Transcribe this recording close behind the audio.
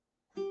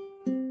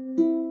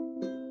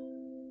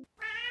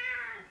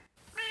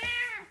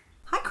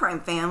crime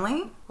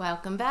family.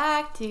 Welcome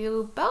back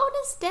to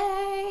bonus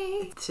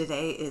day.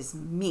 Today is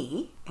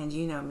me, and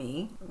you know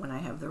me, when I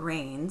have the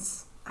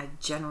reins, I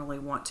generally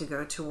want to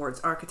go towards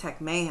Architect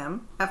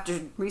Mayhem.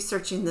 After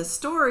researching this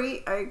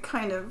story, I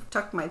kind of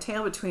tucked my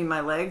tail between my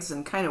legs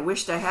and kind of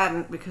wished I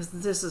hadn't because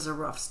this is a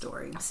rough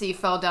story. So you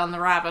fell down the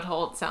rabbit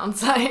hole, it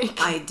sounds like.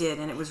 I did,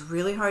 and it was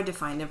really hard to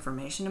find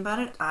information about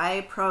it.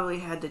 I probably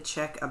had to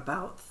check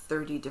about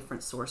 30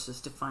 different sources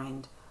to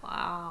find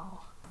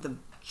the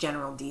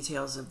general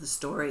details of the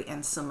story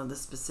and some of the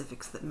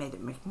specifics that made it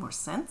make more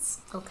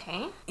sense.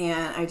 Okay.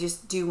 And I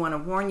just do want to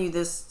warn you,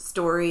 this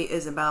story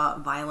is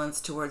about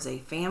violence towards a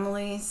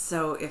family,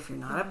 so if you're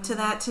not up to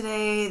that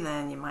today,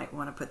 then you might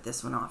want to put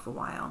this one off a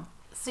while.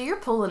 So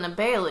you're pulling a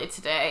Bailey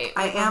today.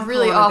 I am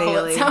really pulling awful, a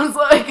Bailey. It sounds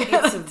like.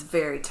 It's a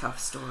very tough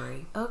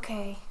story.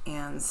 Okay.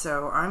 And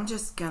so I'm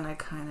just going to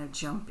kind of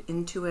jump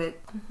into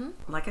it. Mm-hmm.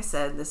 Like I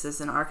said, this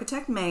is an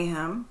Architect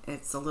Mayhem.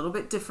 It's a little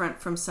bit different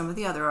from some of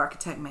the other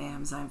Architect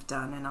Mayhems I've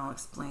done, and I'll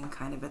explain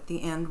kind of at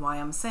the end why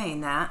I'm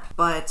saying that.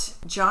 But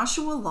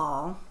Joshua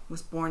Lall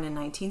was born in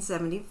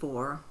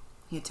 1974.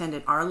 He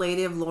attended Our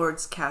Lady of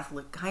Lourdes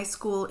Catholic High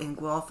School in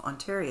Guelph,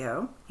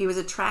 Ontario. He was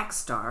a track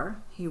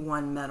star. He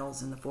won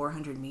medals in the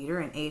 400-meter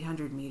and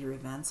 800-meter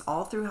events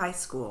all through high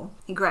school.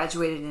 He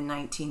graduated in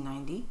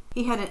 1990.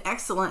 He had an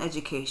excellent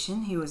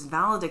education. He was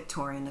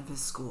valedictorian of his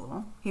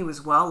school. He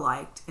was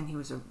well-liked, and he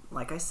was,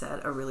 like I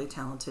said, a really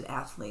talented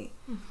athlete.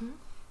 Mm-hmm.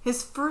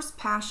 His first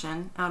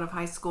passion out of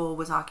high school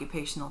was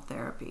occupational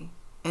therapy.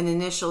 And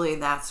initially,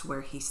 that's where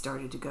he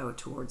started to go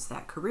towards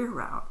that career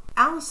route.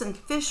 Alison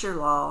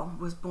Lall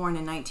was born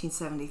in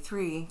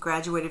 1973,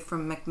 graduated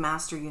from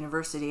McMaster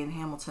University in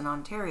Hamilton,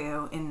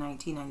 Ontario in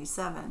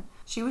 1997.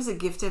 She was a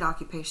gifted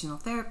occupational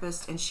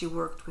therapist, and she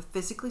worked with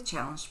physically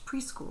challenged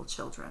preschool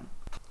children.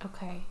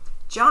 Okay.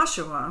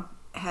 Joshua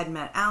had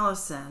met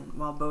Alison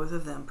while both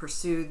of them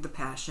pursued the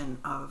passion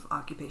of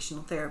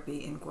occupational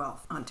therapy in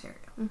Guelph, Ontario.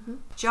 Mm-hmm.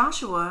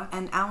 Joshua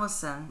and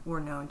Alison were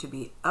known to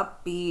be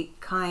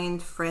upbeat,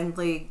 kind,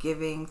 friendly,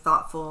 giving,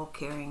 thoughtful,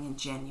 caring, and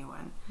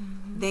genuine.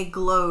 Mm-hmm. They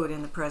glowed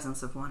in the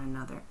presence of one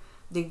another.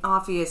 They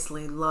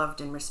obviously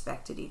loved and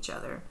respected each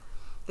other.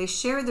 They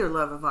shared their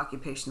love of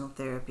occupational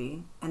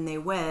therapy, and they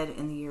wed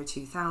in the year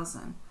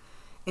 2000.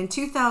 In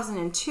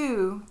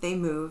 2002, they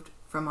moved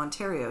from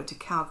Ontario to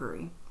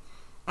Calgary.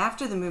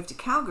 After the move to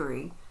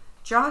Calgary,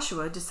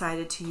 Joshua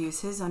decided to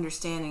use his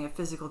understanding of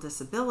physical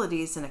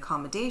disabilities and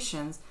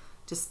accommodations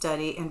to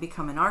study and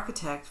become an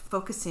architect,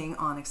 focusing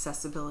on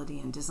accessibility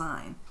and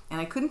design. And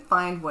I couldn't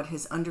find what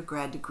his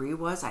undergrad degree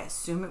was. I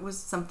assume it was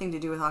something to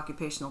do with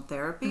occupational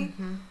therapy.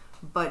 Mm-hmm.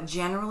 But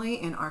generally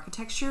in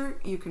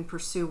architecture, you can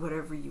pursue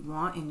whatever you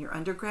want in your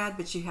undergrad,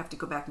 but you have to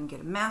go back and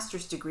get a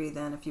master's degree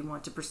then if you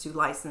want to pursue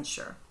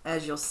licensure.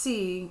 As you'll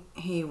see,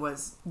 he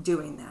was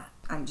doing that.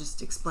 I'm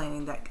just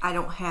explaining that I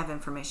don't have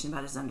information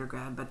about his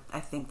undergrad, but I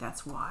think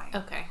that's why.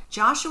 Okay.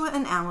 Joshua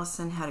and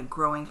Alison had a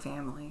growing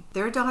family.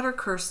 Their daughter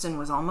Kirsten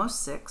was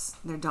almost 6,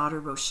 their daughter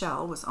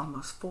Rochelle was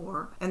almost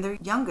 4, and their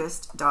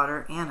youngest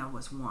daughter Anna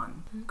was 1.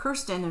 Mm-hmm.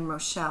 Kirsten and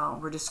Rochelle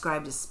were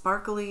described as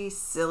sparkly,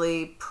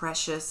 silly,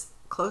 precious,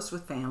 close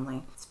with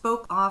family,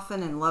 spoke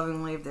often and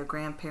lovingly of their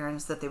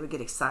grandparents that they would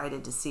get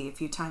excited to see a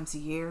few times a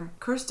year.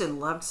 Kirsten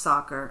loved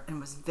soccer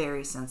and was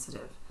very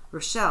sensitive.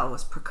 Rochelle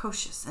was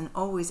precocious and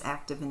always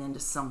active and into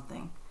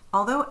something.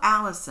 Although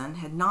Alison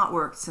had not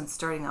worked since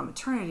starting on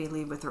maternity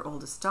leave with her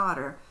oldest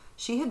daughter,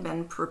 she had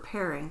been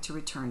preparing to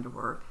return to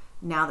work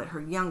now that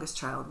her youngest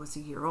child was a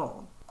year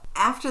old.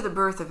 After the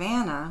birth of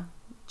Anna,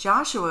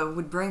 Joshua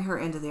would bring her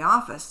into the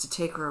office to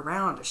take her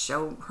around to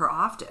show her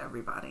off to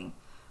everybody.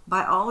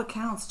 By all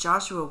accounts,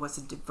 Joshua was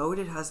a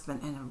devoted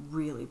husband and a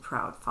really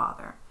proud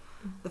father.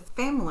 Mm-hmm. The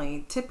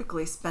family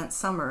typically spent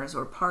summers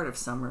or part of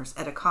summers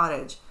at a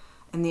cottage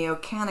in the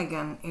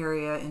Okanagan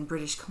area in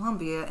British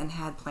Columbia and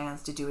had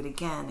plans to do it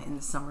again in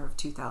the summer of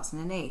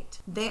 2008.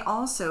 They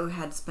also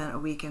had spent a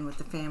weekend with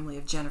the family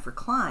of Jennifer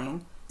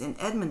Klein in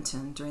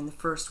Edmonton during the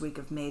first week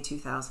of May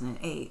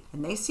 2008,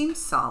 and they seemed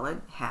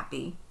solid,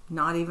 happy,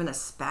 not even a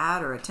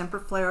spat or a temper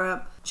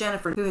flare-up.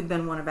 Jennifer, who had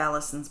been one of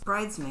Alison's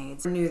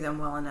bridesmaids, knew them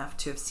well enough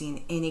to have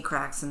seen any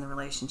cracks in the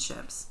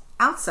relationships.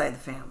 Outside the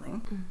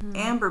family, mm-hmm.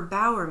 Amber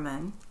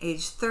Bowerman,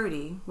 aged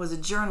 30, was a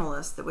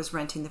journalist that was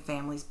renting the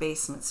family's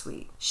basement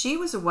suite. She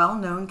was a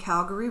well-known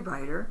Calgary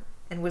writer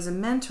and was a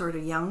mentor to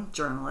young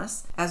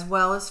journalists, as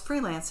well as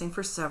freelancing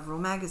for several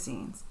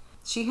magazines.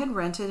 She had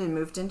rented and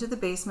moved into the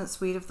basement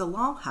suite of the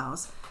Lall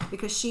house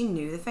because she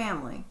knew the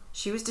family.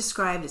 She was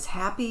described as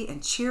happy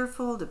and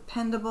cheerful,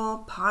 dependable,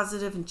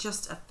 positive, and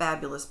just a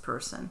fabulous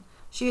person.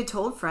 She had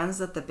told friends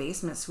that the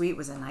basement suite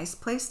was a nice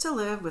place to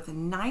live with a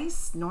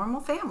nice,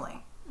 normal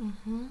family.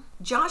 Mm-hmm.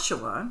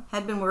 Joshua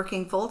had been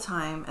working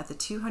full-time at the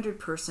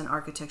 200-person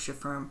architecture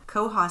firm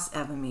Cohos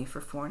Evamy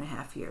for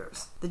 4.5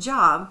 years. The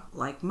job,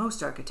 like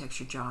most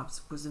architecture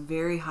jobs, was a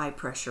very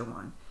high-pressure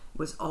one. It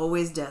was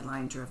always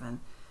deadline-driven.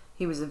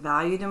 He was a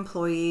valued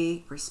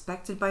employee,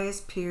 respected by his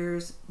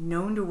peers,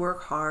 known to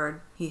work hard.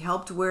 He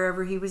helped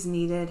wherever he was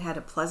needed, had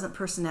a pleasant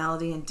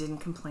personality, and didn't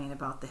complain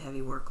about the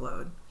heavy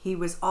workload. He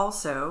was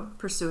also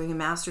pursuing a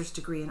master's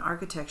degree in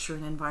architecture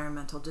and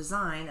environmental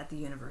design at the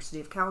University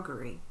of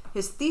Calgary.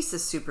 His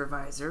thesis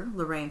supervisor,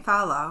 Lorraine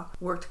Fallow,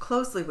 worked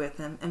closely with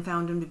him and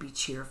found him to be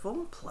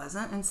cheerful,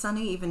 pleasant, and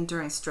sunny even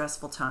during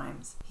stressful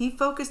times. He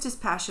focused his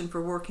passion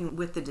for working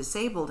with the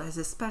disabled as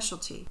his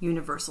specialty,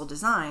 universal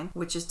design,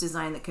 which is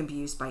design that can be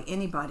used by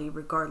anybody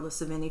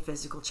regardless of any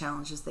physical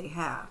challenges they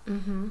have.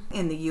 Mm-hmm.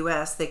 In the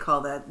U.S., they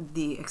call that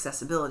the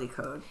accessibility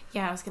code.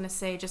 Yeah, I was going to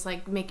say just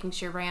like making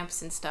sure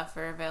ramps and stuff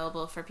are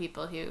available for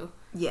people who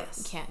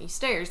can't use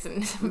stairs.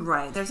 And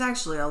Right. There's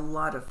actually a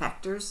lot of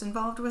factors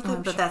involved with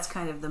it, but that's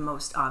kind of the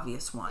most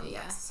obvious one,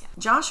 yes. Yeah.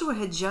 Joshua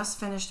had just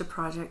finished a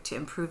project to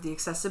improve the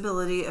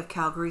accessibility of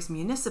Calgary's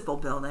municipal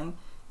building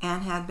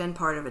and had been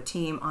part of a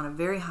team on a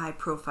very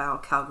high-profile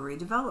Calgary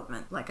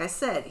development. Like I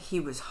said, he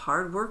was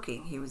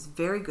hardworking. He was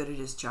very good at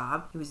his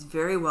job. He was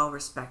very well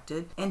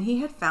respected. And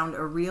he had found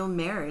a real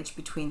marriage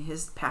between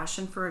his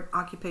passion for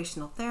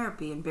occupational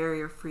therapy and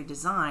barrier-free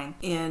design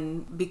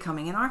in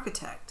becoming an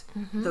architect.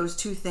 Mm-hmm. Those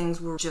two things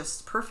were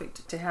just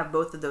perfect to have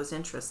both of those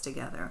interests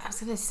together. I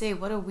was going to say,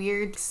 what a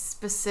weird,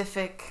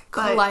 specific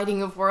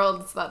colliding of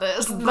worlds that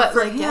is. But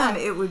for him,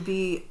 it would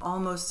be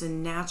almost a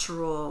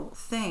natural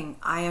thing.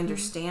 I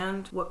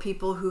understand what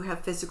people who have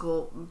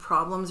physical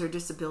problems or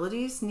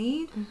disabilities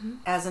need. Mm-hmm.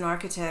 As an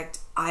architect,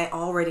 I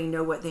already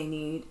know what they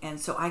need, and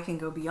so I can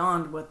go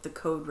beyond what the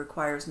code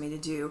requires me to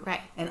do.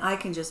 Right. And I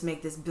can just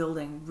make this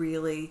building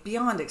really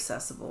beyond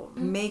accessible,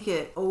 make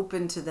it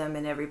open to them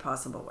in every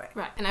possible way.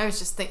 Right. And I was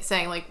just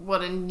saying, like,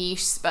 what a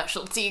niche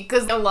specialty,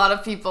 because a lot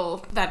of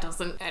people, that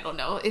doesn't, I don't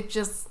know, it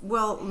just...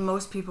 Well,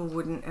 most people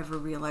wouldn't ever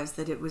realize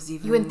that it was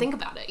even... You wouldn't think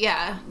about it,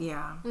 yeah.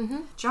 Yeah.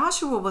 Mm-hmm.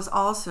 Joshua was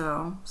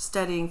also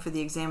studying for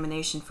the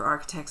examination for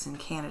architects in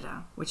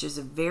Canada, which is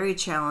a very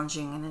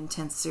challenging and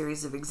intense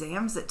series of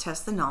exams that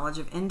test the knowledge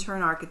of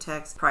intern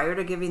architects prior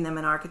to giving them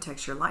an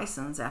architecture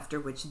license, after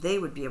which they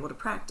would be able to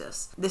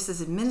practice. This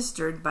is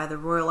administered by the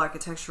Royal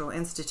Architectural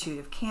Institute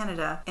of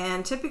Canada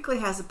and typically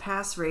has a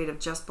pass rate of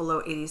just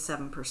below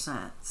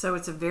 87%. So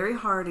it's a very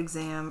hard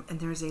exam, and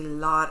there's a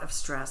lot of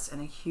stress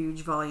and a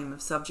huge volume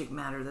of subject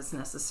matter that's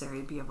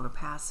necessary to be able to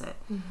pass it.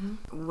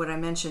 Mm-hmm. What I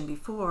mentioned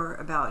before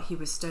about he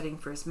was studying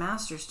for his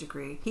master's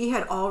degree, he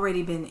had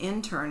already been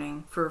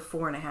interning for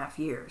 4.5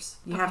 years.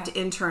 You have to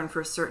intern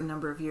for a certain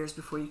number of years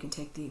before you can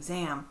take the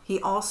exam. He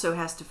also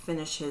has to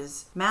finish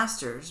his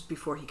master's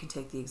before he can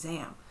take the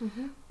exam.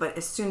 Mm-hmm. But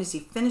as soon as he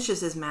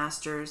finishes his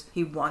master's,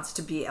 he wants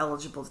to be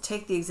eligible to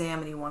take the exam,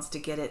 and he wants to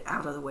get it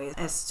out of the way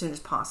as soon as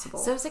possible.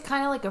 So is it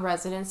kind of like a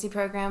residency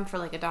program for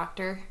like a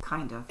doctor?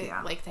 Kind of,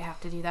 yeah. Like they have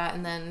to do that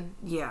and then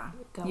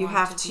you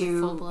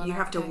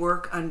have to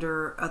work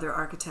under other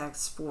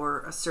architects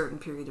for a certain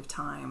period of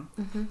time.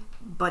 Mm-hmm.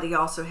 But he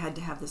also had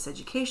to have this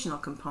educational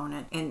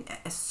component, and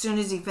as soon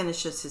as he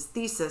finishes his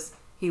thesis,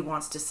 he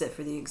wants to sit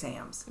for the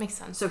exams. Makes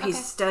sense. So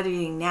he's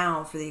studying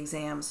now for the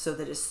exams so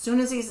that as soon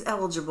as he's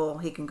eligible,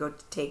 he can go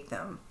to take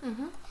them.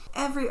 Mm-hmm.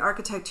 Every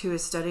architect who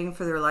is studying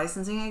for their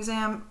licensing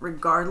exam,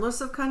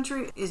 regardless of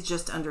country, is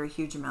just under a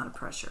huge amount of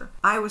pressure.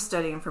 I was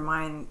studying for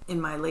mine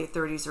in my late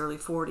 30s, early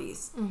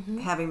 40s,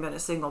 having been a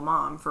single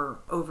mom for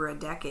over a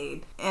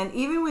decade. And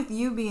even with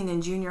you being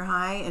in junior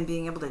high and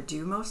being able to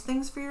do most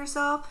things for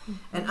yourself,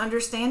 and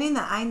understanding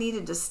that I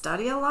needed to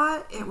study a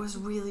lot, it was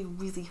really,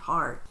 really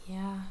hard.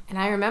 Yeah. And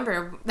I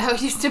remember that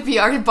used to be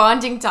our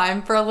bonding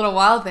time for a little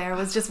while there,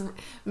 was just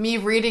me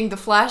reading the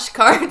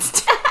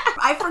flashcards.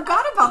 I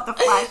forgot about the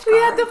flashcards. We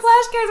had the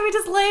flashcards. We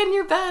just lay in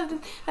your bed.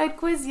 I'd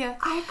quiz you.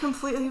 I had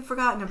completely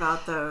forgotten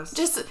about those.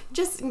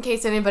 Just in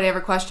case anybody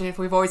ever questioned if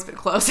we've always been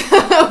close.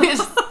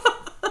 I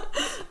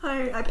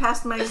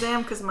passed my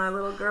exam because my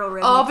little girl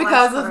read all me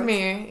because flashcards. of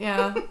me,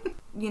 yeah.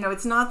 You know,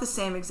 it's not the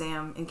same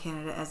exam in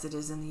Canada as it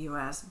is in the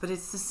U.S., but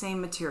it's the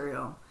same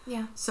material.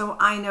 Yeah. So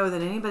I know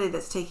that anybody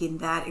that's taking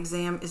that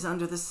exam is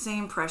under the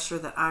same pressure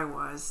that I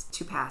was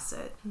to pass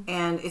it. Mm-hmm.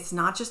 And it's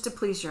not just to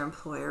please your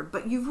employer,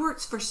 but you've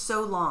worked for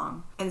so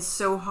long and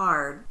so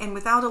hard. And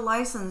without a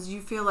license, you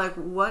feel like,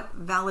 what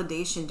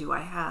validation do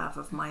I have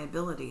of my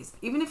abilities?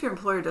 Even if your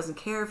employer doesn't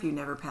care if you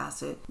never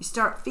pass it, you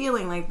start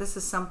feeling like this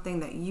is something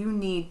that you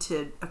need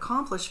to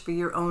accomplish for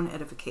your own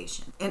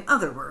edification. In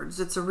other words,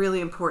 it's a really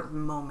important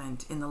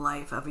moment in the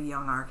life of a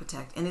young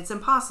architect, and it's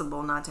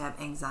impossible not to have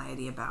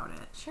anxiety about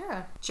it.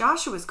 Sure.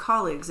 Joshua's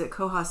colleagues at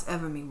Cohos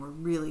Evamy were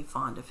really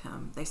fond of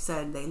him. They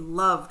said they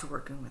loved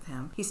working with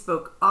him. He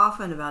spoke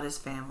often about his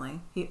family.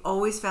 He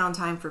always found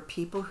time for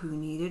people who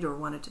needed or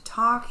wanted to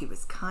talk. He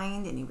was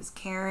kind and he was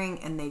caring,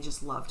 and they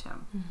just loved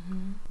him.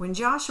 Mm-hmm. When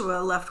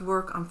Joshua left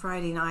work on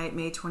Friday night,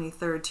 May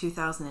 23rd,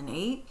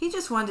 2008, he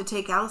just wanted to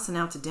take Alison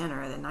out to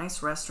dinner at a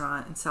nice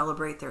restaurant and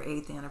celebrate their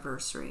 8th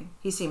anniversary.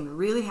 He seemed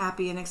really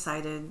happy and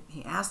excited.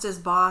 He asked his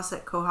boss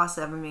at Cohos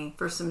Evamy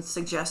for some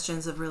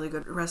suggestions of really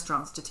good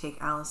restaurants to take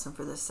Alison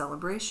for the this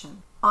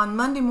celebration. On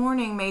Monday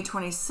morning, May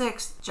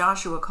 26th,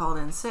 Joshua called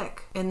in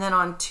sick. And then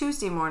on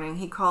Tuesday morning,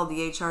 he called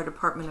the HR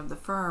department of the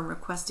firm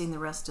requesting the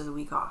rest of the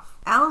week off.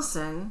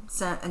 Alison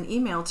sent an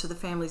email to the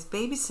family's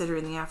babysitter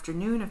in the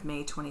afternoon of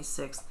May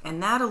 26th,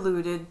 and that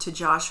alluded to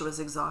Joshua's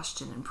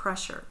exhaustion and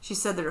pressure. She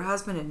said that her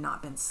husband had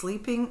not been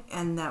sleeping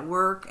and that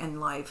work and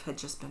life had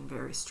just been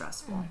very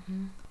stressful.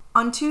 Mm-hmm.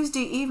 On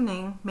Tuesday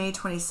evening, May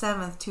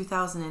 27th,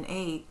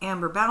 2008,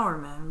 Amber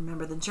Bowerman,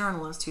 remember the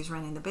journalist who's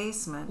running the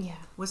basement,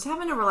 was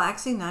having a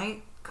relaxing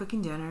night,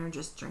 cooking dinner,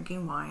 just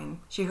drinking wine.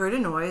 She heard a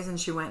noise and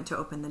she went to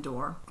open the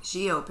door.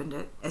 She opened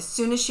it. As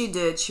soon as she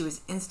did, she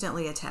was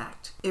instantly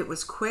attacked. It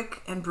was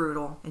quick and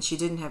brutal, and she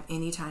didn't have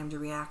any time to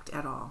react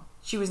at all.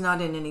 She was not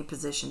in any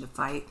position to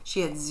fight.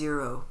 She had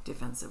 0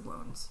 defensive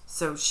wounds.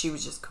 So she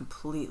was just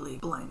completely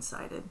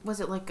blindsided. Was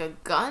it like a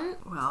gun?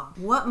 Well,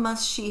 what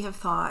must she have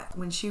thought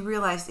when she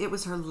realized it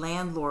was her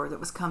landlord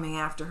that was coming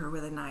after her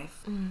with a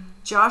knife?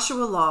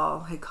 Joshua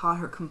Lall had caught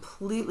her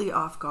completely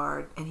off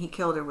guard, and he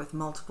killed her with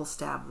multiple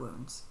stab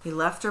wounds. He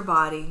left her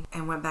body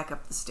and went back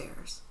up the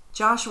stairs.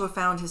 Joshua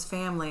found his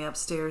family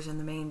upstairs in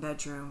the main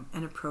bedroom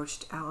and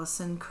approached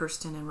Alison,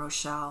 Kirsten, and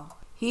Rochelle.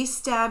 He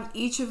stabbed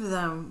each of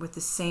them with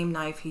the same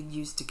knife he'd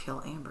used to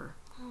kill Amber.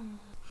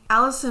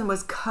 Alison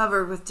was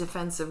covered with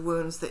defensive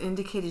wounds that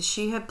indicated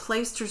she had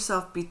placed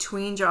herself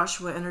between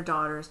Joshua and her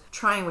daughters,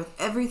 trying with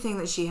everything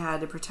that she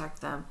had to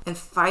protect them and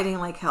fighting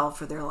like hell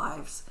for their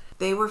lives.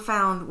 They were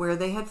found where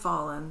they had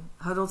fallen,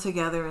 huddled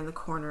together in the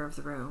corner of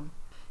the room.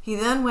 He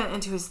then went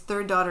into his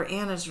third daughter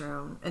Anna's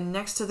room, and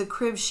next to the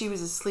crib she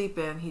was asleep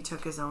in, he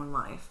took his own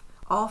life.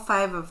 All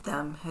 5 of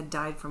them had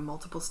died from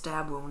multiple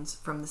stab wounds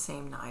from the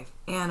same knife.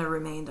 Anna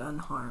remained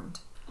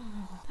unharmed.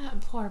 Oh,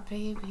 that poor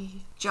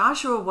baby.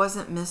 Joshua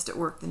wasn't missed at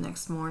work the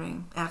next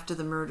morning after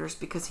the murders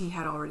because he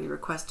had already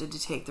requested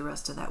to take the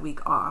rest of that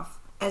week off.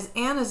 As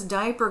Anna's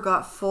diaper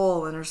got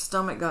full and her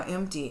stomach got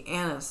empty,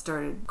 Anna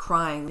started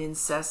crying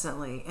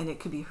incessantly, and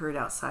it could be heard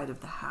outside of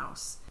the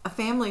house. A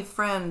family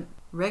friend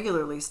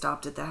regularly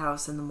stopped at the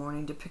house in the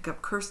morning to pick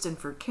up Kirsten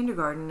for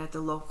kindergarten at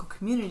the local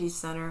community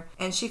center,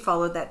 and she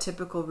followed that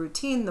typical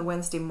routine the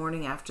Wednesday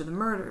morning after the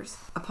murders.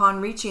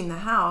 Upon reaching the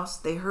house,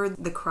 they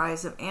heard the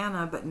cries of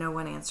Anna, but no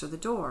one answered the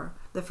door.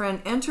 The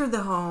friend entered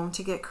the home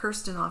to get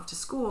Kirsten off to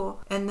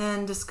school and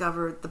then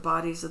discovered the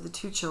bodies of the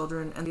 2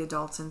 children and the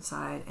adults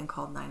inside and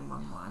called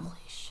 911. Holy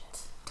shit.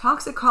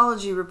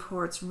 Toxicology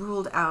reports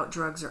ruled out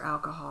drugs or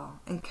alcohol,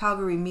 and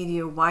Calgary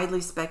media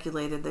widely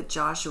speculated that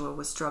Joshua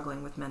was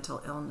struggling with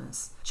mental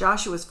illness.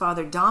 Joshua's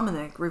father,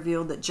 Dominic,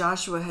 revealed that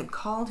Joshua had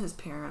called his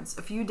parents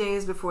a few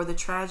days before the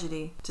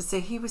tragedy to say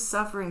he was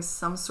suffering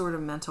some sort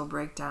of mental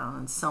breakdown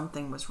and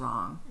something was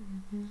wrong.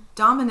 Mm-hmm.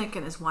 Dominic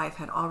and his wife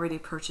had already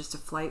purchased a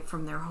flight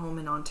from their home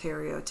in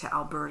Ontario to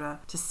Alberta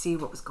to see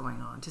what was going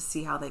on, to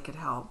see how they could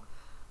help.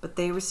 But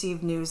they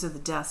received news of the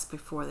deaths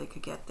before they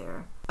could get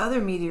there.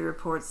 Other media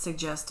reports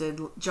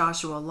suggested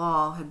Joshua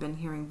Lall had been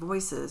hearing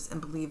voices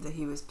and believed that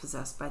he was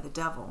possessed by the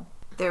devil.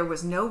 There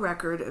was no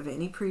record of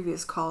any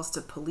previous calls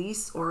to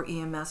police or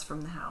EMS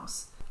from the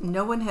house.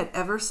 No one had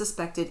ever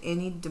suspected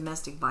any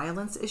domestic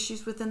violence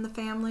issues within the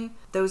family.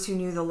 Those who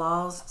knew the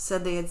Lalls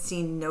said they had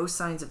seen no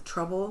signs of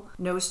trouble,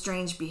 no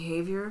strange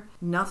behavior,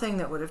 nothing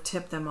that would have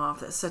tipped them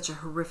off that such a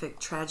horrific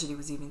tragedy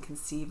was even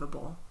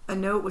conceivable. A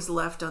note was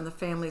left on the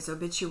family's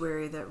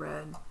obituary that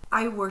read,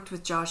 "I worked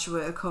with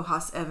Joshua at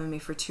Cohos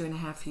Evamy for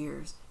 2.5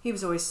 years. He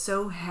was always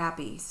so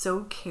happy,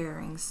 so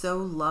caring, so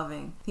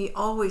loving. He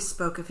always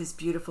spoke of his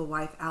beautiful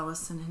wife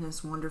Alison and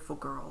his wonderful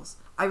girls.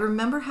 I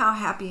remember how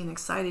happy and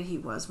excited he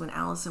was when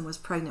Alison was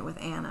pregnant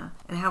with Anna,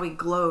 and how he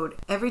glowed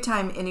every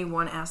time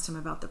anyone asked him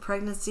about the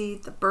pregnancy,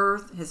 the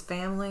birth, his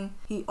family.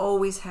 He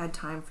always had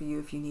time for you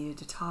if you needed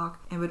to talk,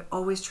 and would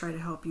always try to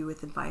help you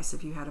with advice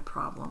if you had a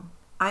problem.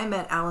 I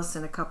met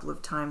Alison a couple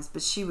of times,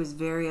 but she was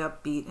very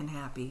upbeat and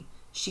happy.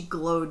 She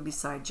glowed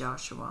beside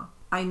Joshua.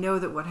 I know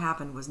that what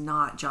happened was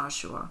not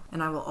Joshua,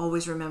 and I will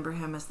always remember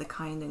him as the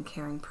kind and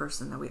caring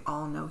person that we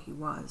all know he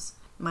was.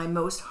 My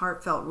most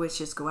heartfelt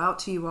wishes go out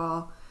to you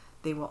all.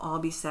 They will all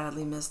be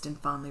sadly missed and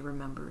fondly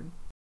remembered."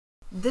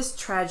 This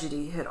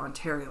tragedy hit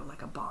Ontario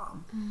like a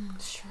bomb.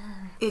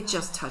 Sure. It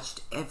just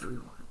touched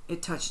everyone.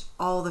 It touched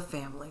all the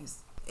families.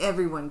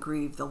 Everyone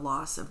grieved the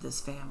loss of this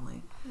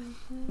family,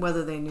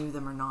 whether they knew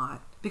them or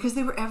not, because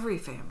they were every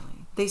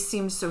family. They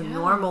seemed so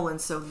normal and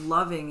so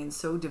loving and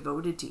so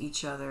devoted to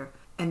each other,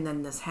 and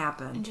then this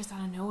happened. And just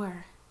out of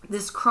nowhere.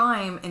 This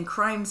crime and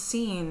crime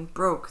scene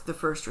broke the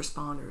first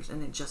responders,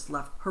 and it just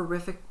left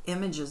horrific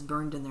images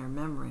burned in their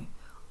memory.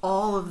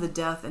 All of the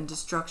death and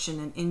destruction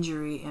and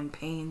injury and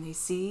pain they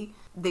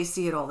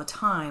see it all the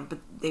time, but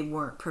they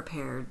weren't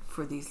prepared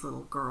for these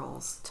little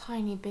girls.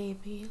 Tiny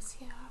babies,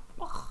 yeah.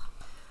 Ugh.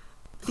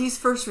 These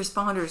first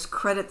responders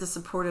credit the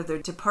support of their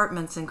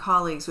departments and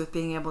colleagues with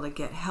being able to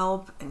get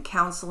help and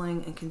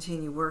counseling and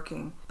continue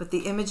working. But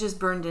the images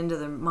burned into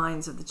the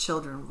minds of the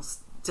children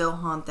still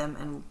haunt them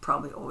and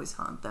probably always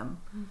haunt them.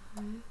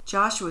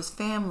 Joshua's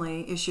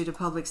family issued a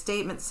public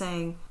statement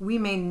saying, "We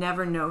may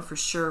never know for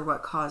sure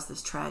what caused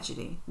this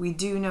tragedy. We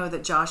do know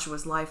that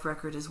Joshua's life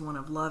record is one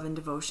of love and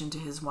devotion to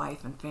his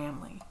wife and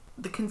family."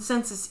 The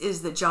consensus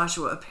is that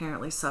Joshua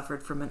apparently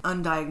suffered from an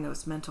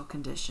undiagnosed mental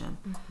condition,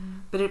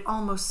 but it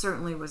almost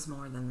certainly was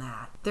more than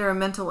that. There are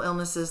mental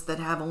illnesses that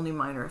have only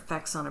minor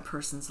effects on a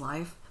person's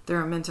life. There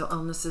are mental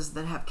illnesses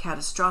that have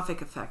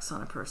catastrophic effects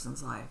on a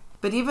person's life.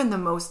 But even the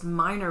most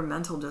minor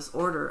mental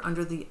disorder,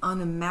 under the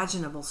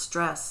unimaginable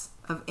stress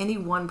of any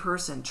one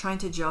person trying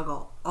to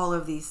juggle all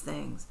of these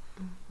things,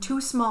 2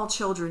 small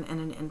children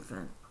and an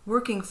infant,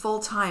 working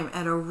full-time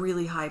at a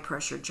really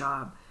high-pressure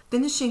job,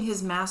 finishing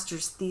his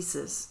master's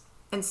thesis,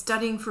 and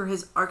studying for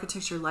his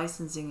architecture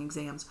licensing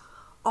exams,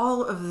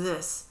 all of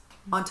this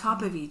on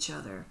top of each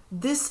other.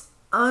 This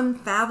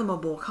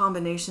unfathomable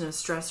combination of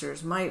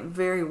stressors might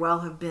very well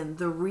have been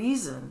the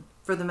reason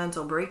for the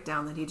mental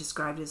breakdown that he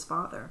described his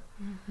father.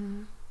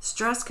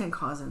 Stress can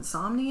cause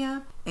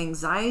insomnia,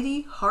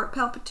 anxiety, heart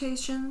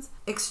palpitations.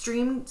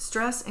 Extreme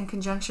stress in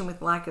conjunction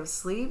with lack of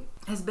sleep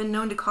has been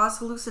known to cause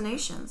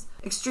hallucinations.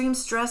 Extreme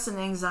stress and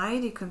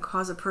anxiety can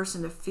cause a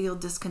person to feel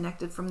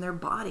disconnected from their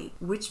body,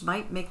 which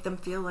might make them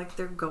feel like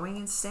they're going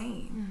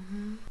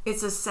insane.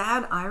 It's a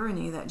sad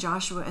irony that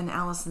Joshua and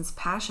Alison's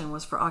passion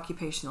was for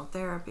occupational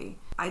therapy.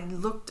 I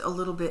looked a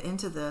little bit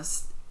into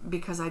this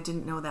because I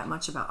didn't know that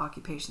much about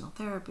occupational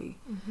therapy.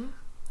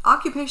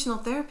 Occupational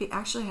therapy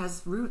actually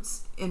has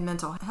roots in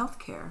mental health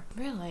care.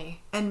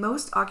 Really? And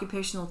most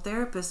occupational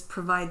therapists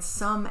provide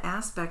some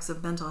aspects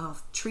of mental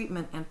health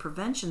treatment and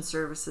prevention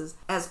services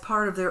as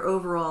part of their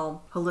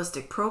overall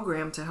holistic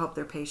program to help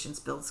their patients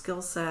build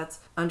skill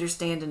sets,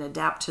 understand and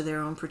adapt to their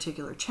own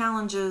particular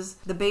challenges.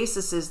 The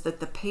basis is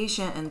that the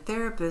patient and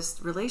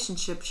therapist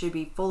relationship should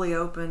be fully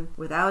open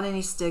without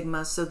any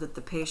stigma so that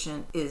the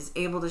patient is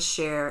able to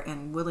share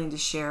and willing to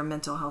share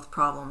mental health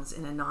problems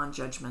in a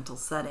non-judgmental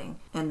setting.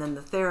 And then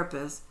the therapist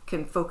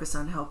can focus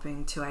on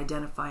helping to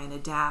identify and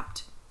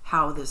adapt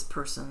how this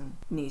person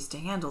needs to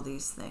handle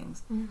these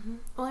things.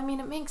 Well, I mean,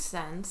 it makes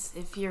sense.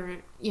 If you're,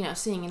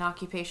 seeing an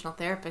occupational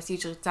therapist,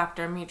 usually it's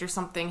after a major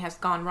something has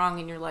gone wrong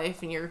in your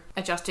life and you're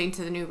adjusting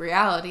to the new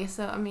reality.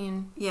 So, I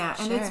mean, yeah,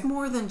 and sure. It's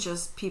more than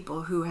just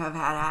people who have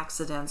had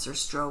accidents or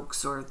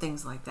strokes or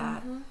things like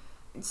that.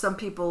 Some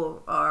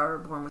people are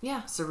born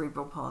with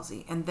cerebral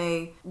palsy, and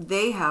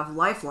they have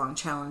lifelong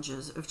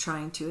challenges of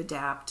trying to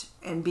adapt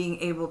and being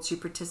able to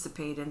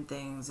participate in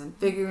things and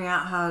figuring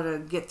out how to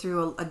get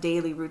through a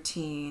daily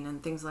routine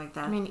and things like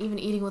that. I mean, even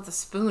eating with a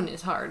spoon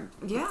is hard.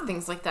 Yeah.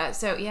 Things like that.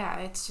 So, yeah,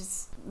 it's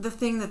just... The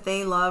thing that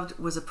they loved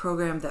was a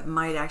program that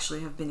might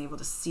actually have been able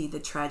to see the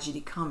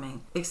tragedy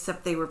coming,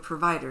 except they were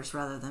providers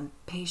rather than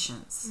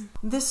patients.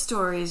 This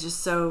story is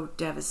just so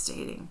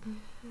devastating.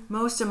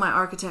 Most of my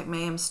Architect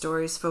Mayhem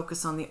stories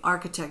focus on the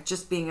architect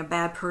just being a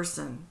bad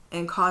person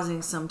and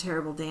causing some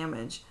terrible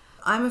damage.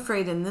 I'm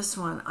afraid in this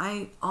one,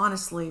 I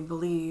honestly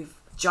believe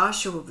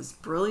Joshua was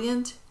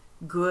brilliant,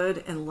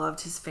 good, and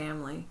loved his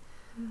family.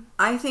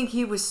 I think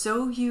he was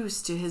so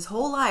used to his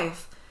whole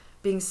life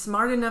being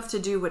smart enough to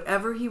do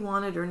whatever he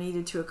wanted or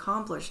needed to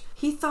accomplish.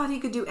 He thought he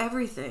could do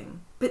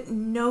everything, but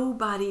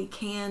nobody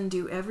can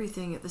do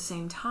everything at the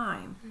same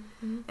time.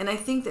 And I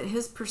think that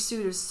his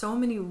pursuit of so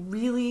many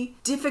really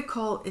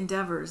difficult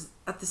endeavors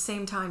at the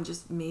same time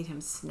just made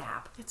him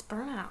snap. It's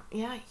burnout.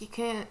 Yeah, you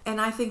can't...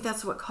 And I think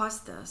that's what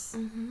caused this.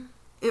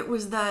 It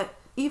was that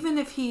even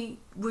if he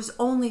was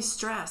only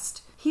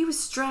stressed, he was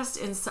stressed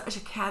in such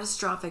a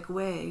catastrophic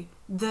way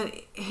that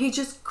he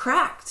just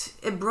cracked.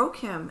 It broke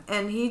him,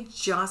 and he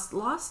just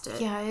lost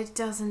it. Yeah, it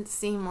doesn't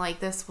seem like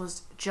this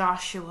was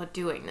Joshua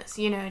doing this.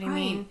 You know what I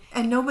mean?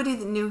 And nobody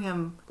that knew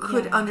him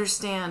could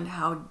understand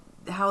how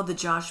the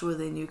Joshua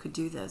they knew could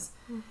do this.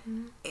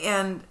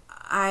 And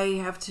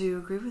I have to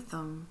agree with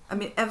them. I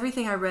mean,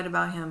 everything I read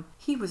about him,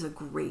 he was a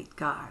great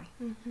guy.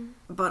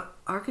 But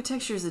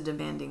architecture is a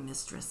demanding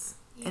mistress.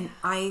 And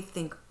I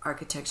think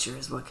architecture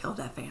is what killed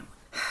that family.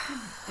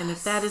 And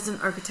if that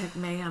isn't Architect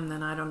Mayhem,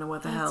 then I don't know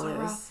what the hell is.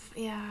 Rough.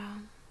 Yeah.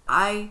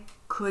 I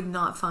could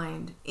not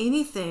find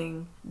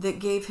anything that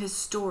gave his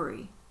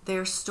story,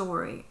 their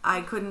story.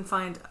 I couldn't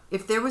find...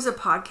 If there was a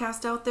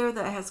podcast out there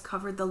that has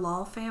covered the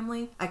Lall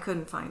family, I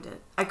couldn't find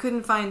it. I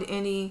couldn't find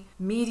any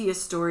media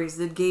stories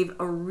that gave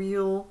a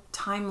real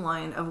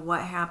timeline of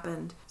what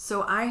happened.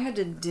 So I had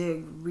to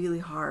dig really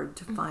hard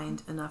to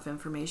find enough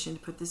information to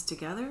put this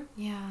together.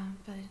 Yeah,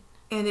 but...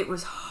 And it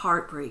was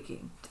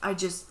heartbreaking. I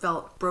just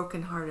felt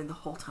brokenhearted the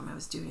whole time I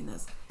was doing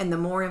this. And the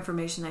more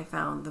information I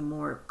found, the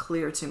more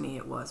clear to me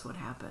it was what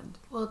happened.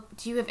 Well,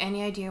 do you have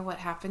any idea what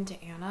happened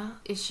to Anna?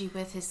 Is she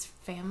with his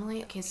family?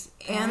 Like his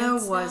Anna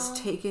was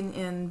now? taken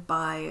in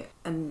by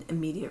an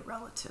immediate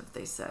relative,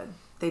 they said.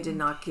 They did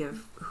not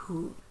give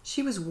who.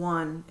 She was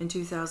 1 in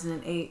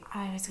 2008.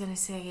 I was going to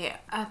say,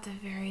 at the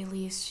very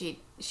least,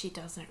 she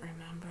doesn't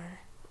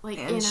remember. Like,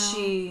 and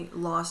she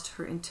lost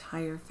her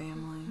entire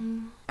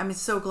family. I'm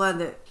so glad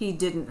that he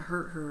didn't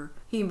hurt her.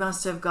 He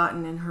must have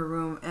gotten in her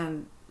room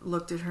and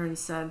looked at her and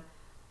said,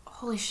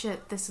 holy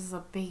shit, this is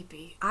a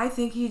baby. I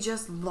think he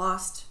just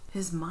lost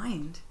his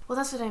mind. Well,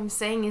 that's what I'm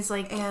saying is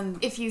like,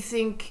 And if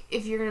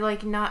you're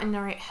like not in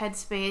the right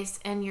headspace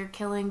and you're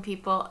killing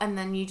people and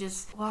then you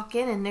just walk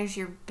in and there's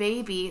your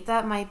baby,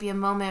 that might be a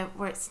moment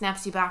where it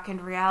snaps you back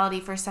into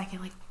reality for a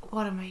second. Like,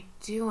 what am I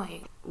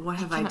doing? what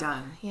have I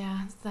done?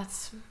 Yeah,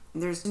 that's...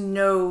 There's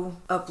no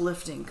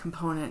uplifting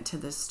component to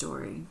this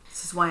story.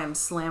 This is why I'm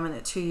slamming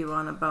it to you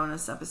on a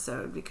bonus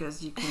episode,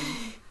 because you can...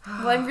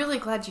 Well, I'm really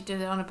glad you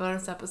did it on a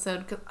bonus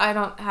episode, because I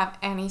don't have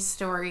any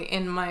story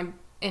in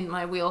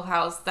my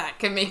wheelhouse that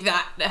can make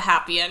that a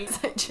happy end.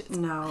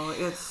 No,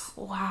 it's...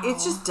 Wow.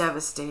 It's just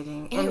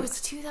devastating. And it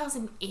was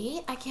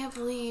 2008? I can't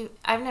believe...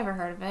 I've never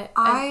heard of it.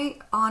 I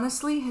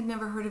honestly had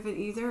never heard of it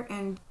either,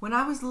 and when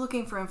I was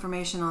looking for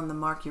information on the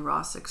Mark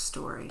Urosic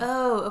story...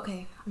 Oh,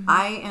 okay. Mm-hmm.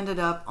 I ended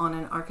up on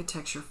an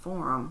architecture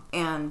forum,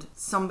 and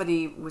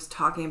somebody was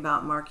talking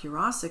about Mark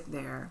Urosic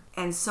there,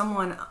 and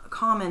someone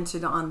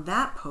commented on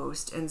that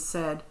post and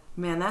said,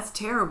 man, that's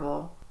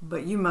terrible,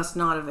 but you must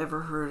not have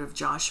ever heard of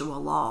Joshua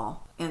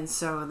Lall. And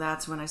so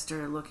that's when I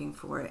started looking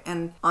for it.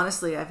 And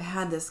honestly, I've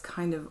had this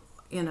kind of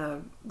in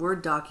a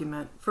Word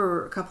document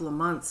for a couple of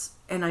months,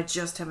 and I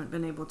just haven't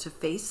been able to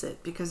face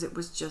it because it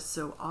was just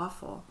so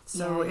awful.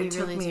 So yeah, it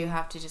took me... do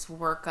have to just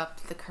work up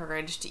the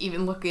courage to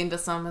even look into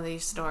some of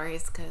these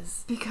stories,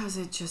 because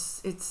it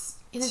just...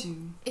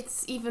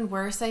 It's even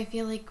worse, I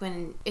feel like,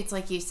 when it's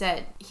like you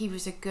said, he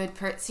was a good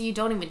person, so you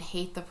don't even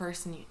hate the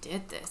person who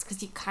did this,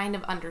 because you kind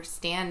of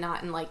understand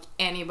not in, like,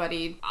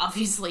 anybody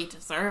obviously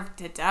deserved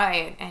to die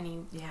in any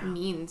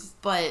means,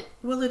 but...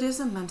 Well, it is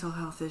a mental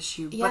health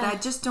issue, but I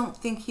just don't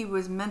think he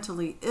was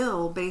mentally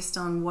ill based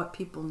on what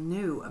people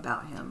knew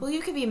about him. Well,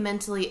 you could be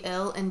mentally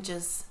ill and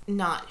just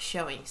not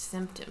showing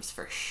symptoms,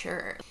 for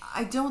sure.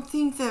 I don't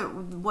think that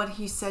what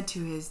he said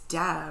to his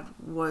dad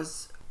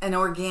was... an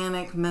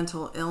organic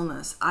mental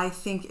illness. I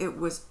think it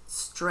was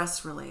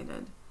stress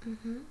related.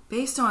 Mm-hmm.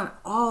 Based on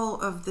all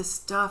of the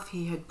stuff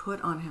he had put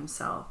on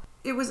himself.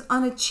 It was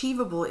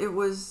unachievable. It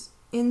was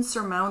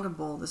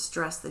insurmountable, the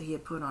stress that he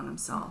had put on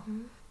himself.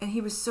 Mm-hmm. And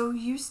he was so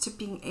used to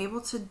being able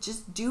to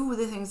just do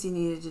the things he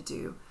needed to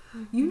do.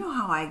 Mm-hmm. You know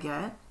how I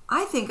get.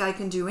 I think I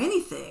can do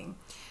anything.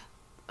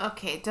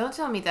 Okay, don't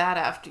tell me that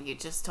after you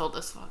just told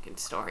this fucking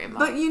story, Mom.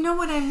 But you know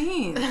what I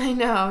mean. I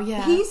know,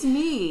 yeah. He's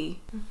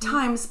me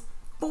times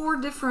 4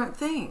 different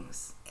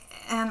things,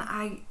 and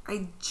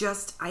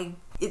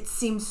it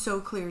seems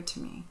so clear to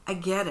me. I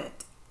get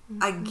it.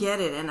 Mm-hmm. I get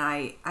it,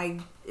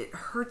 and it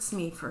hurts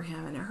me for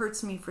him, and it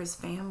hurts me for his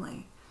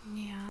family.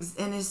 Yeah.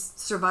 And his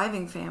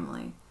surviving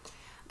family.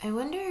 I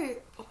wonder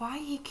why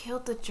he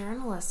killed the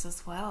journalist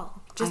as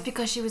well. Just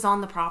because she was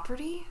on the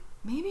property?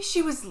 Maybe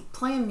she was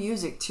playing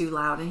music too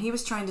loud, and he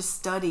was trying to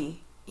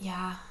study.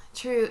 Yeah.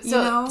 True.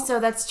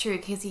 So that's true,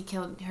 because he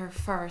killed her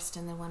first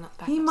and then went back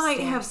upstairs. He might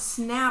have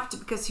snapped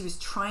because he was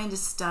trying to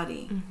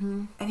study.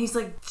 Mm-hmm. And he's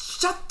like,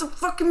 shut the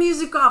fucking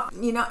music off,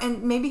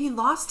 and maybe he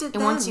lost it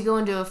then. And once you go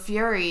into a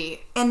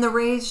fury... And the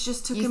rage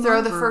just took him over. You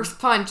throw the first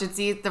punch and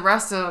see the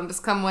rest of them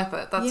just come with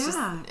it. That's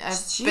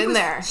I've been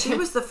there. She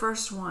was the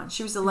first one.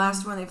 She was the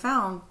last one they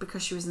found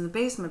because she was in the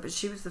basement, but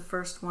she was the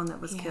first one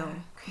that was killed.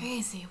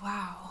 Crazy,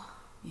 wow.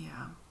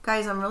 Yeah.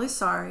 Guys, I'm really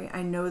sorry.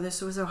 I know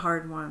this was a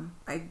hard one.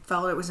 I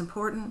felt it was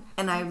important,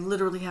 and I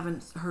literally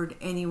haven't heard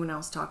anyone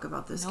else talk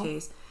about this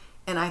case.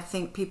 And I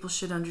think people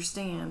should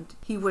understand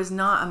he was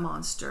not a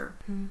monster.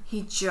 Mm-hmm.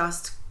 He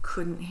just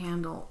couldn't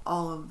handle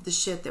all of the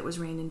shit that was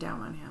raining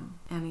down on him,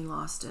 and he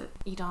lost it.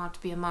 You don't have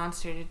to be a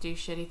monster to do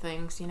shitty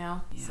things, Yeah.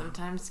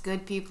 Sometimes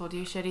good people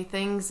do shitty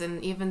things,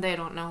 and even they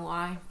don't know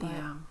why. But...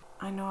 Yeah.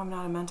 I know I'm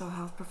not a mental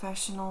health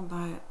professional,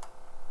 but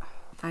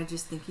I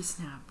just think he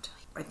snapped.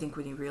 I think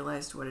when he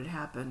realized what had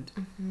happened,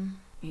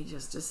 he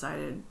just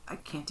decided, I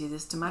can't do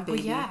this to my baby.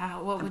 Well, yeah,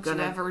 what would you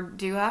ever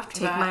do after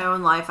that? Take my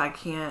own life, I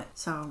can't.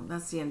 So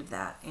that's the end of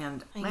that.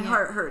 And my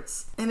heart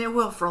hurts. And it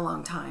will for a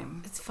long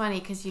time. It's funny,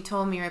 because you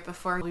told me right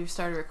before we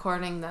started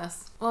recording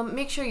this, well,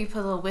 make sure you put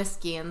a little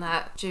whiskey in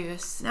that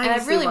juice. Now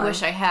and I really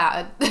wish I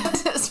had.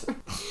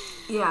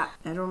 Yeah,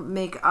 I don't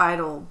make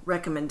idle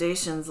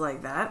recommendations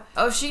like that.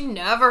 Oh, she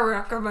never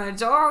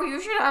recommends, you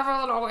should have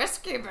a little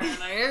whiskey,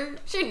 Bailey.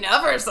 She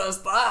never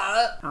says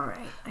that. All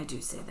right, I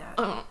do say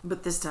that.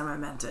 But this time I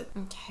meant it.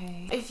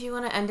 Okay. If you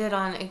want to end it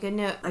on a good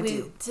note, I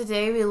do.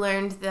 Today we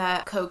learned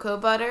that cocoa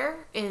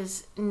butter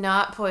is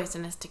not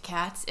poisonous to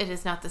cats. It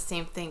is not the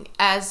same thing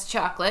as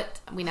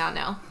chocolate. We now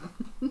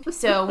know.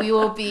 So we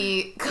will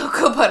be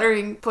cocoa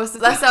buttering pussy.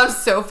 That sounds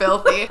so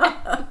filthy.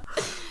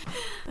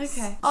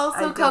 Okay.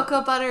 Also,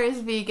 cocoa butter is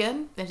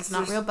vegan. It is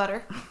not real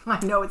butter.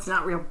 I know it's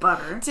not real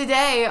butter.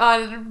 Today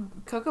on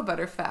Cocoa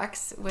Butter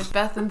Facts with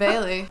Beth and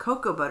Bailey.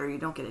 Cocoa butter you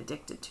don't get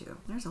addicted to.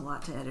 There's a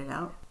lot to edit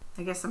out.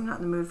 I guess I'm not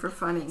in the mood for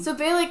funny. So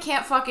Bailey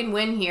can't fucking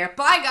win here.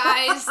 Bye,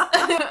 guys!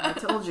 I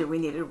told you we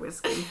needed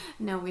whiskey.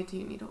 No, we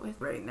do need a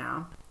whiskey. Right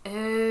now. Oh,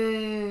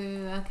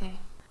 okay.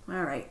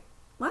 All right.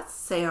 Let's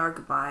say our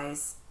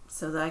goodbyes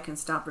so that I can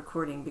stop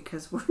recording,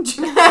 because we're just...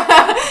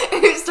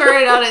 We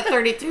started out at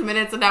 32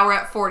 minutes and now we're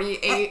at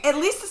 48. At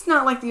least it's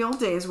not like the old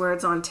days where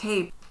it's on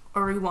tape.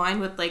 Or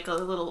rewind with like a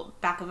little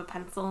back of a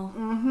pencil.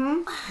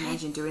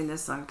 Imagine doing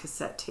this on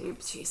cassette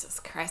tapes. Jesus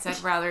Christ,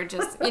 I'd rather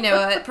just, you know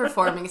what,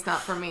 performing is not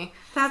for me.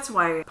 That's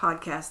why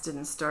podcasts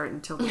didn't start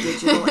until the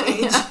digital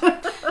age.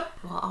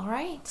 Well, all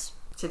right.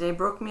 Today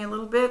broke me a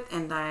little bit,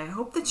 and I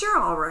hope that you're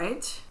all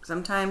right.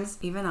 Sometimes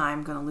even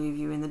I'm going to leave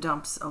you in the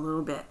dumps a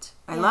little bit.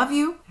 I love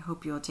you. I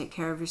hope you'll take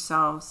care of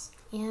yourselves.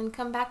 And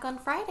come back on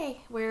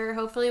Friday, where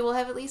hopefully we'll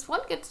have at least one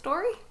good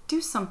story.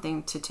 Do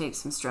something to take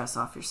some stress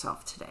off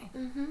yourself today.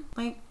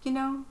 Like, you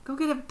know, go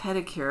get a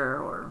pedicure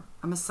or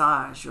a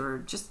massage or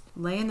just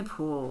lay in the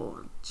pool.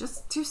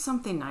 Just do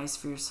something nice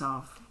for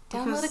yourself.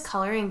 Download a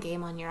coloring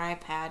game on your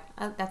iPad.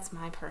 That's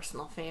my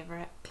personal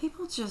favorite.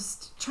 People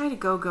just try to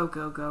go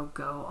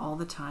all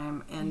the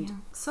time,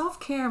 and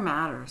self-care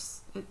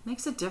matters. It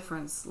makes a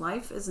difference.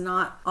 Life is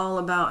not all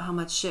about how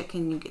much shit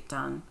can you get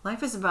done.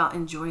 Life is about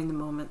enjoying the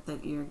moment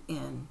that you're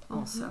in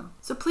also.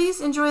 So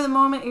please enjoy the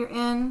moment you're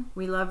in.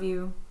 We love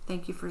you.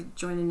 Thank you for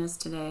joining us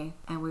today,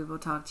 and we will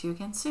talk to you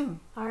again soon.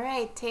 All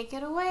right, take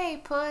it away,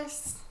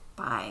 puss.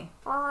 Bye.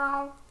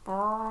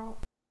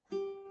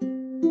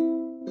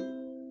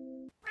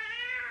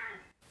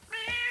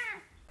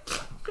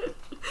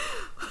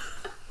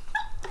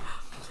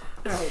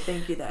 All right,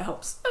 thank you. That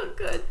helps. Oh,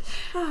 good.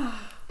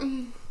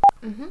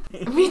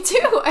 Me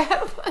too. I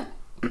had one.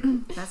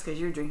 That's because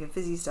you're drinking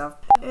fizzy stuff.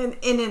 And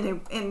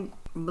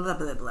blah,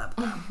 blah, blah.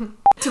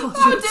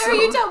 How dare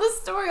you tell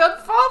this story on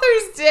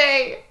Father's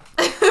Day?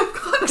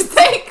 Fuck's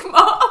sake,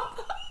 Mom.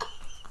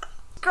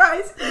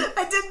 Christ,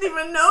 I didn't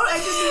even know.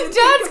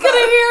 Dad's going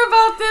to hear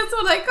about this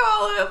when I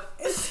call him.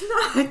 It's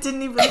not. I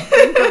didn't even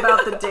think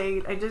about the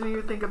date. I didn't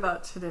even think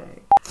about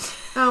today.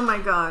 Oh my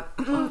God.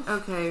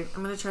 Okay,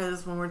 I'm going to try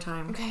this one more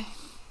time. Okay.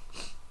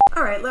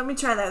 All right, let me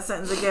try that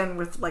sentence again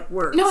with, like,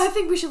 words. No, I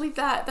think we should leave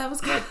that. That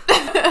was good.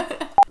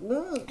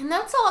 And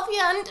that's all the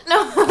end.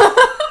 No.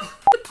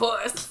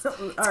 Puss.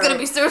 It's going to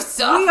be so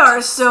soft. We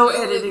are so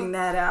editing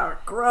that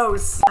out.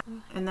 Gross.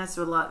 And that's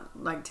a lot,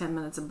 like 10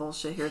 minutes of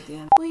bullshit here at the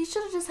end. Well, you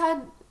should have just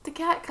had the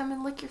cat come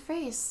and lick your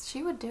face.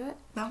 She would do it.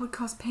 That would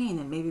cause pain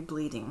and maybe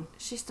bleeding.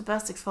 She's the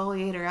best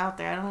exfoliator out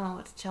there. I don't know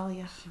what to tell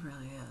you. She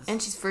really is.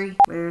 And she's free.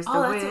 Where's the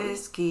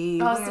whiskey?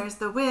 Where's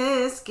the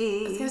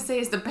whiskey? I was going to say,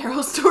 is the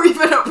barrel store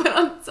even open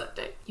on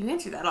Sunday? You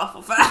answered that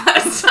awful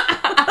fast.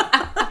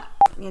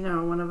 You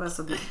know, one of us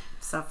will be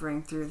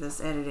suffering through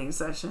this editing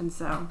session,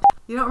 so.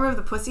 You don't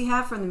remember the pussy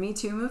hat from the Me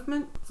Too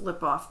movement?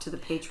 Flip off to the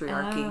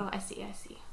patriarchy. Oh, I see.